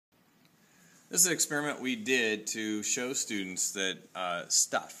This is an experiment we did to show students that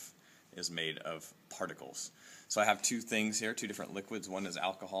stuff is made of particles. So I have two things here, two different liquids. One is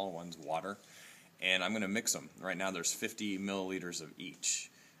alcohol, one's water. And I'm going to mix them. Right now there's 50 milliliters of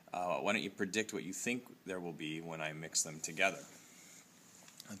each. Why don't you predict what you think there will be when I mix them together?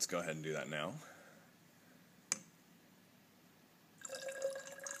 Let's go ahead and do that now.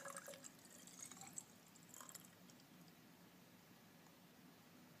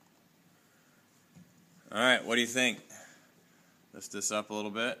 Alright, what do you think? Lift this up a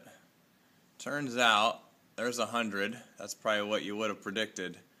little bit. Turns out there's 100. That's probably what you would have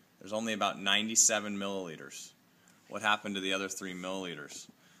predicted. There's only about 97 milliliters. What happened to the other 3 milliliters?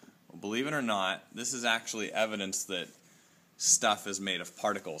 Well, believe it or not, this is actually evidence that stuff is made of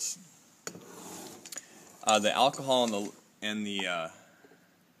particles. The alcohol and the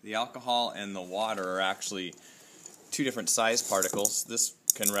alcohol and the water are actually two different size particles. This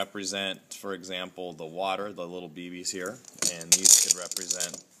can represent, for example, the water, the little BBs here, and this could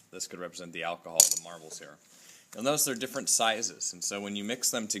represent the alcohol, the marbles here. You'll notice they're different sizes, and so when you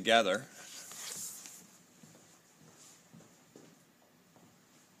mix them together,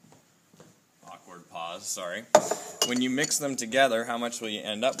 awkward pause, sorry. When you mix them together, how much will you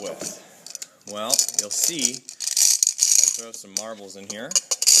end up with? Well, you'll see, I'll throw some marbles in here.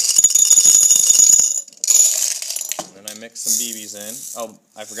 And I mix some BBs in. Oh,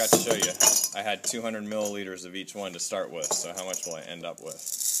 I forgot to show you. I had 200 milliliters of each one to start with, so how much will I end up with?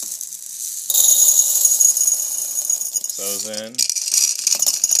 Mix those in.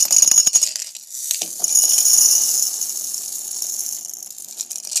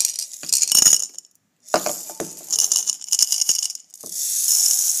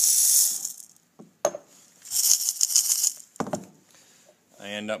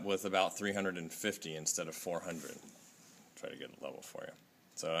 I end up with about 350 instead of 400. Try to get a level for you.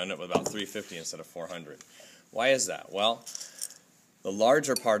 So I end up with about 350 instead of 400. Why is that? Well, the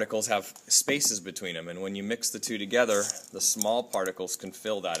larger particles have spaces between them, and when you mix the two together, the small particles can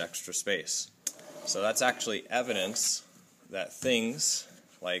fill that extra space. So that's actually evidence that things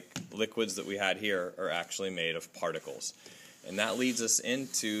like liquids that we had here are actually made of particles. And that leads us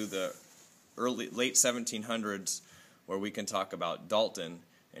into the late 1700s, where we can talk about Dalton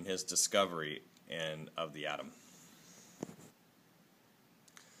and his discovery of the atom.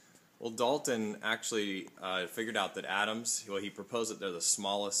 Well, Dalton actually figured out that atoms, well, he proposed that they're the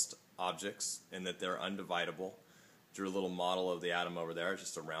smallest objects and that they're undividable. Drew a little model of the atom over there,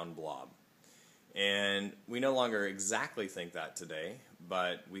 just a round blob. And we no longer exactly think that today,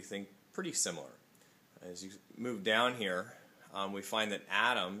 but we think pretty similar. As you move down here, we find that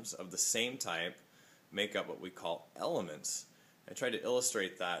atoms of the same type make up what we call elements. I tried to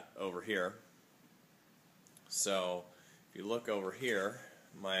illustrate that over here. So if you look over here,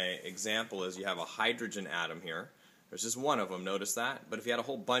 my example is you have a hydrogen atom here. There's just one of them, notice that? But if you had a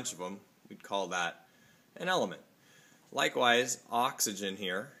whole bunch of them, we'd call that an element. Likewise, oxygen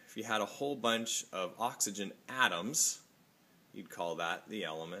here, if you had a whole bunch of oxygen atoms, you'd call that the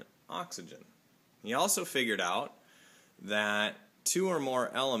element oxygen. He also figured out that two or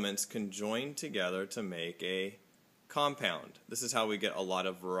more elements can join together to make a compound. This is how we get a lot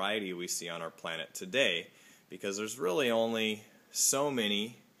of variety we see on our planet today, because there's really only so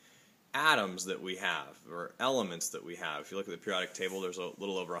many atoms that we have, or elements that we have. If you look at the periodic table, there's a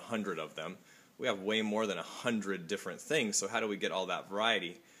little over 100 of them. We have way more than 100 different things, so how do we get all that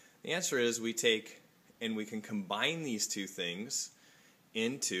variety? The answer is we take and we can combine these two things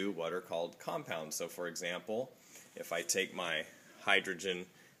into what are called compounds. So for example, if I take my hydrogen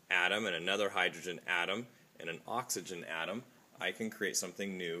atom and another hydrogen atom and an oxygen atom, I can create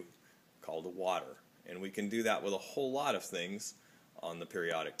something new called water. And we can do that with a whole lot of things on the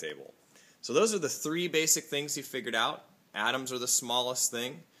periodic table. So those are the three basic things he figured out. Atoms are the smallest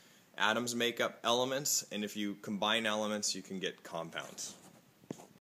thing. Atoms make up elements, and if you combine elements, you can get compounds.